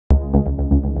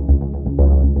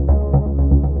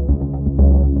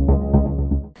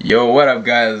Yo, what up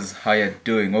guys, how you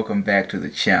doing? Welcome back to the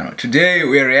channel. Today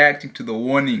we're reacting to the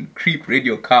Warning Creep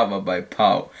radio cover by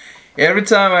Pau. Every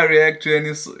time I react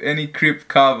to any Creep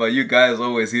cover, you guys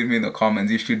always hit me in the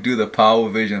comments, you should do the Pau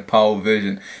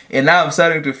version. And now I'm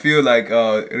starting to feel like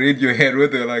Radiohead, where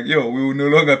they're like, yo, we will no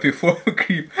longer perform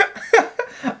Creep.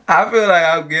 I feel like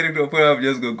I'm getting to a point where I'm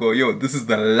just gonna go, yo, this is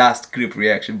the last Creep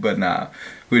reaction, but nah,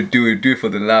 we'll do it for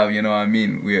the love, you know what I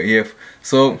mean? We are here.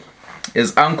 So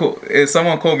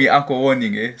someone called me Uncle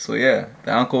Warning, eh? So yeah,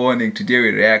 the Uncle Warning. Today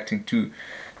we're reacting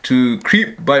to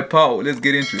Creep by Pau. Let's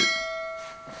get into it.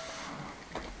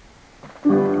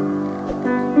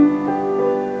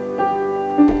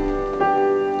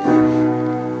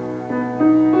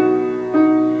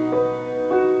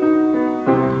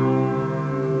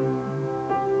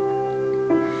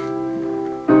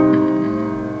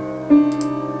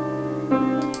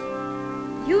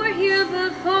 You were here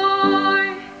before.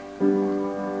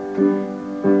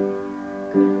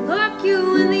 Couldn't look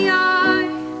you in the eye.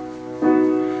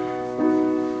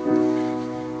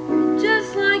 You're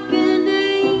just like an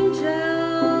angel.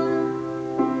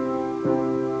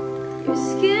 Your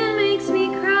skin makes me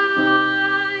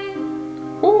cry.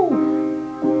 Ooh.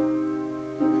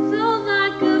 You float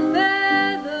like a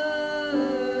feather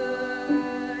in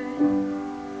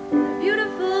a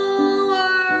beautiful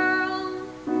world.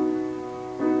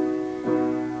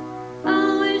 I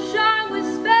wish I was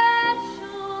special.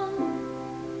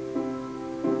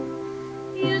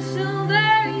 You're so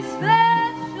very special.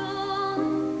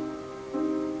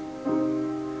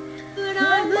 But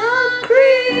I'm a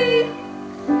creep.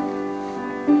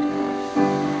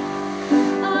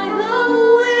 I'm a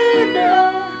weirdo.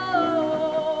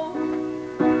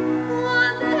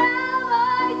 What the hell am I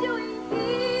doing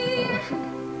here?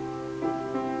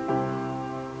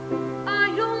 I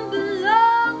don't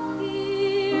belong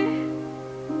here.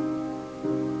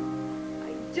 I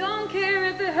don't care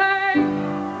if it hurts.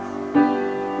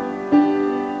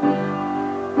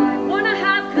 I wanna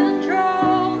have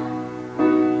control.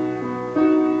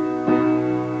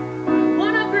 I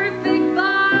want a perfect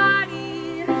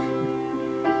body.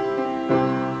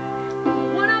 I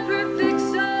want a perfect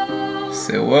soul.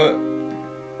 Say what?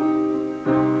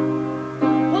 I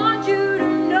want you to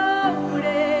notice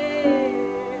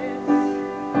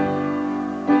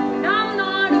when I'm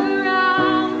not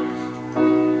around.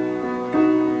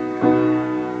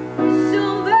 You're so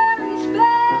very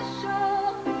special.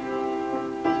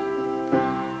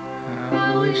 I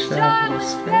wish I was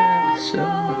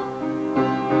special,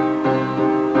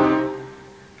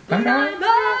 but I'm a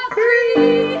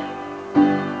creep.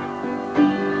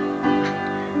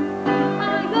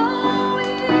 I'm a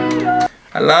weirdo.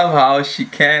 I love how she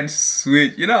can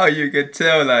switch. You know how you can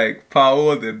tell like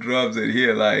Pau the drums in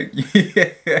here, like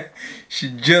she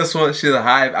just wants, she's a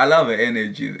hype. I love her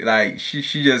energy. Like she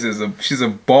just is she's a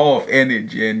ball of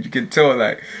energy, and you can tell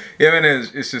like even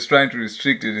as she's trying to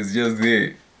restrict it, it's just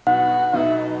there.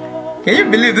 Can you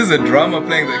believe this is a drummer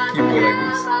playing the keyboard like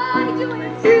this? I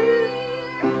doing here?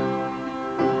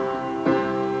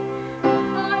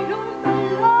 I don't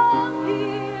belong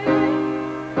here.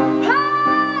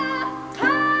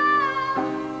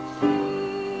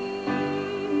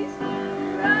 She's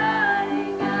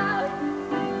running out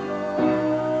the door.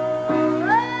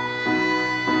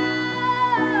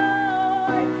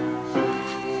 She's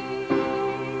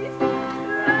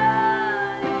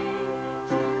running.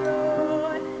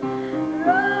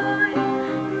 Run.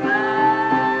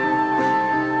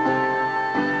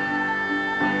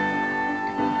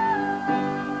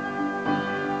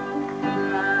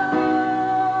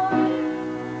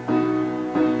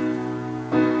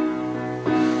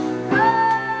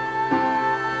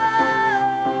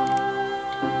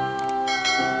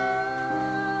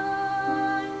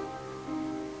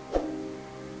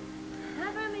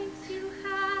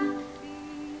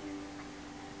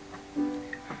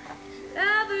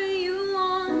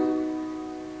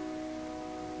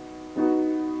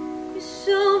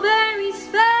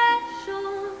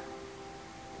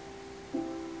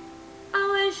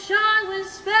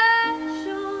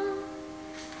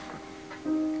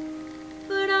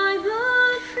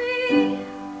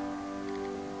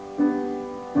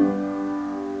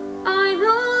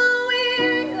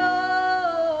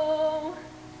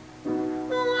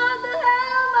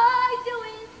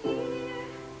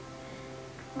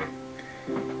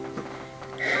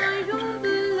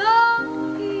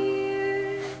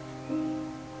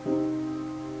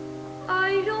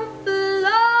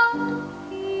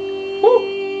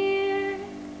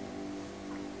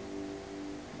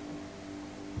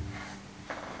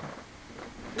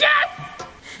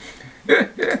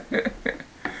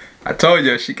 I told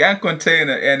you, she can't contain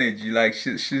her energy. Like,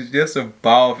 she's just a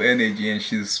ball of energy, and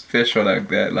she's special like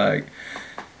that. Like,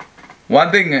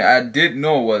 one thing I did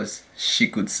know was she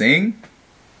could sing.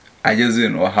 I just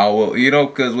didn't know how well, you know,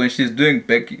 because when she's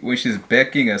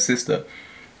backing her sister,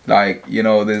 like, you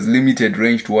know, there's limited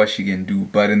range to what she can do.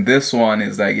 But in this one,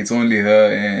 it's like it's only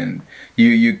her, and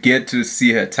you get to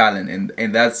see her talent,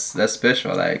 and that's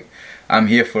special. Like, I'm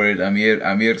here for it. I'm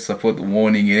here to support the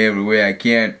Warning in every way I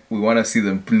can. We want to see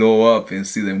them blow up and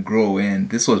see them grow, and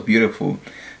this was beautiful.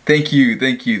 Thank you.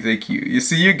 You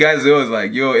see, you guys are always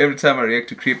like, yo, every time I react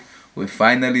to Crip, we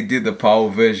finally did the Pau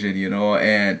version, you know,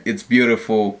 and it's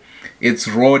beautiful. It's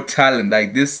raw talent.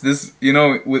 Like this, you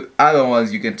know, with other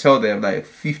ones you can tell they have like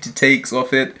 50 takes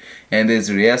of it, and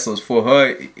there's rehearsals. For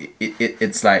her,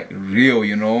 it's like real,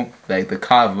 you know, like the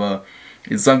cover.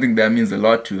 It's something that means a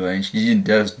lot to her, and she didn't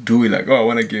just do it like, oh, I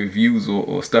want to get views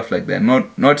or stuff like that.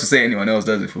 Not to say anyone else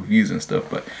does it for views and stuff,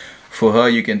 but for her,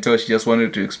 you can tell she just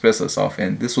wanted to express herself,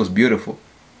 and this was beautiful.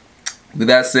 With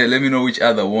that said, let me know which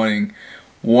other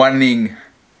warning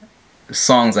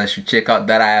songs I should check out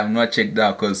that I have not checked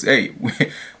out, because hey,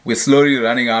 we're slowly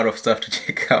running out of stuff to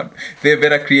check out. They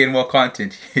better create more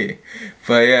content here.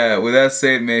 But yeah, with that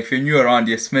said, man, if you're new around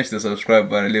here, smash the subscribe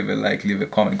button, leave a like, leave a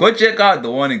comment. Go check out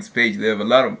the Warnings page. They have a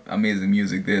lot of amazing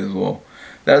music there as well.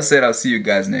 That said, I'll see you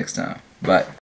guys next time. Bye.